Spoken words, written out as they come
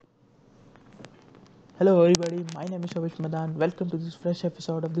Hello everybody, my name is Avish Madan. Welcome to this fresh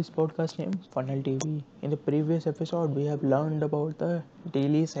episode of this podcast named Funnel TV. In the previous episode, we have learned about the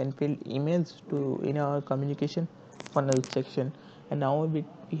daily send field emails to in our communication funnel section, and now we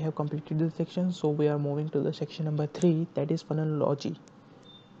have completed this section. So we are moving to the section number 3, that is funnelology.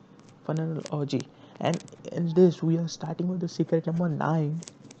 Funnelology, and in this we are starting with the secret number 9,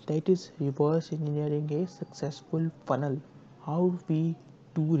 that is reverse engineering a successful funnel. How we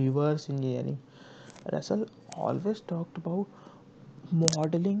do reverse engineering. Russell always talked about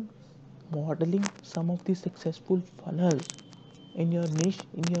modeling modeling some of the successful funnels in your niche,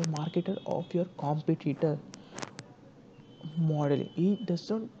 in your market, or of your competitor. Modeling, he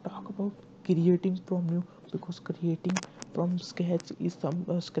doesn't talk about creating from new, because creating from scratch is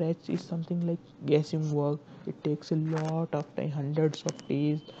something like guessing work. It takes a lot of time, hundreds of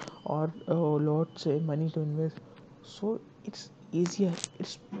days, or lots of money to invest. So it's easier,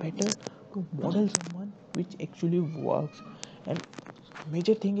 it's better to model someone which actually works. And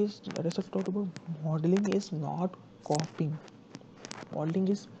major thing is, as I've talked about, modeling is not copying. Modeling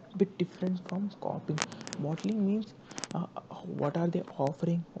is a bit different from copying. Modeling means what are they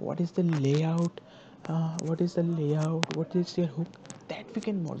offering, what is their hook, that we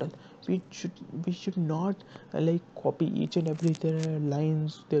can model. We should not like copy each and every their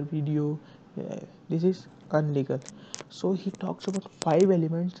lines, their video. This is illegal. So he talks about 5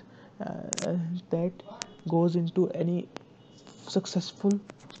 elements that goes into any successful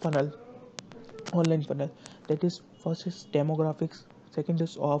funnel, online funnel. That is, first is demographics, second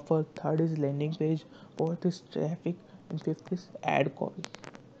is offer, third is landing page, fourth is traffic, and fifth is ad copy.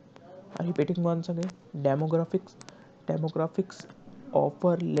 I'm repeating once again: demographics,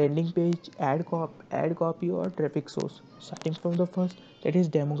 offer, landing page, ad copy, or traffic source. Starting from the first, that is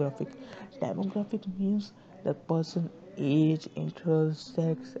demographic. Demographic means the person age, interest,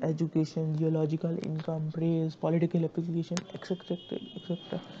 sex, education, geological income, race, political affiliation, etc,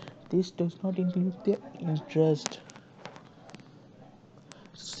 etc. This does not include their interest.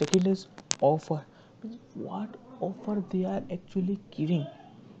 Second is offer. What offer they are actually giving.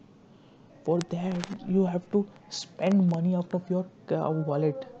 For that you have to spend money out of your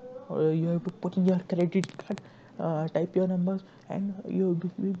wallet, or you have to put in your credit card, type your numbers, and you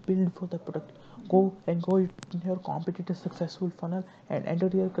will build for the product. Go in your competitor successful funnel and enter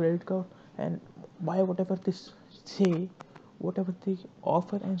your credit card and buy whatever they say, whatever they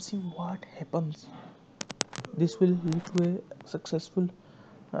offer, and see what happens. This will lead to a successful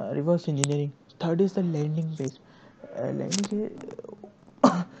reverse engineering. Third is the landing page. Landing page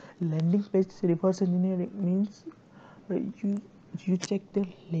landing page reverse engineering means you check the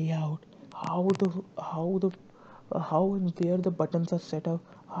layout, how and where the buttons are set up,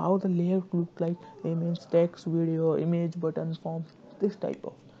 how the layout look like. It means text, video, image, button, form, this type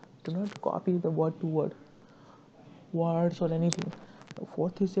of. Do not copy the word to word words or anything.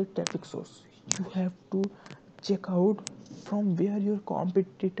 Fourth is a traffic source. You have to check out from where your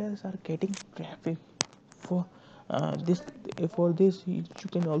competitors are getting traffic. For this for this you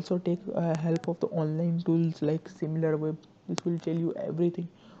can also take help of the online tools like SimilarWeb. This will tell you everything: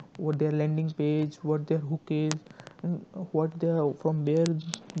 what their landing page, what their hook is, and what they are, from where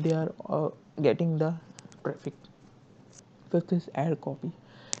they are getting the traffic. Fifth is ad copy.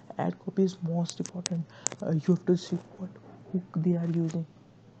 Ad copy is most important. You have to see what hook they are using,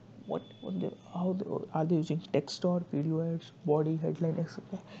 what they, are they using text or video ads, body, headline, etc.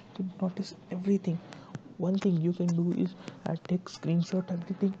 You can notice everything. One thing you can do is take screenshot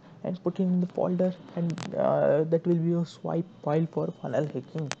everything and put it in the folder, and that will be a swipe file for funnel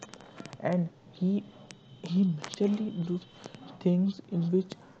hacking. And he majorly do things in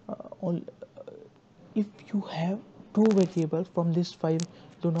which all if you have two variables from this 5,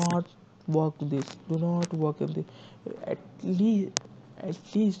 do not work in this. at least at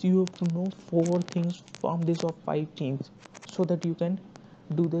least you have to know 4 things from this of 5 things, so that you can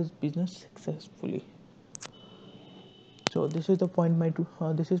do this business successfully. So this is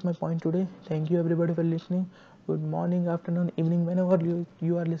my point today. Thank you everybody for listening. Good morning, afternoon, evening, whenever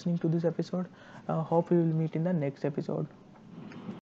you are listening to this episode. Hope we will meet in the next episode.